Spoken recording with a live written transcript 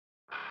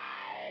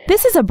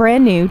This is a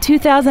brand new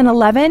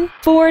 2011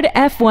 Ford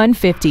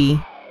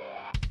F-150.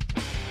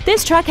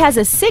 This truck has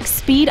a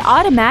 6-speed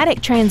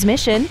automatic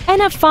transmission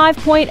and a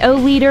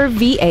 5.0-liter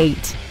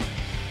V8.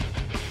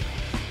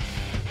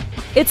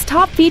 Its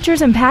top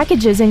features and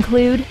packages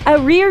include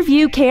a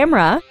rear-view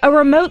camera, a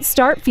remote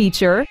start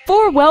feature,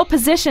 4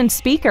 well-positioned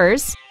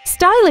speakers,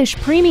 stylish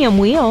premium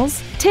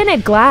wheels,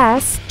 tinted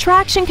glass,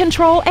 traction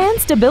control and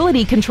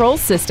stability control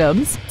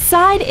systems,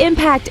 side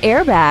impact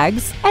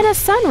airbags, and a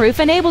sunroof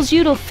enables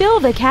you to fill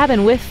the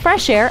cabin with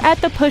fresh air at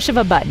the push of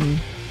a button.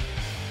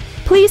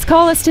 Please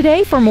call us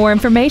today for more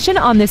information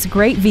on this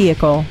great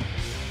vehicle.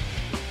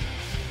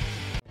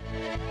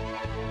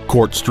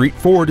 Court Street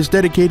Ford is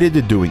dedicated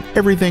to doing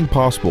everything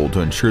possible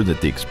to ensure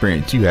that the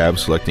experience you have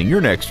selecting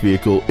your next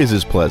vehicle is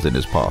as pleasant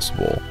as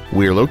possible.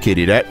 We are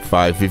located at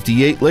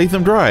 558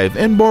 Latham Drive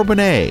in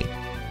Bourbonnais.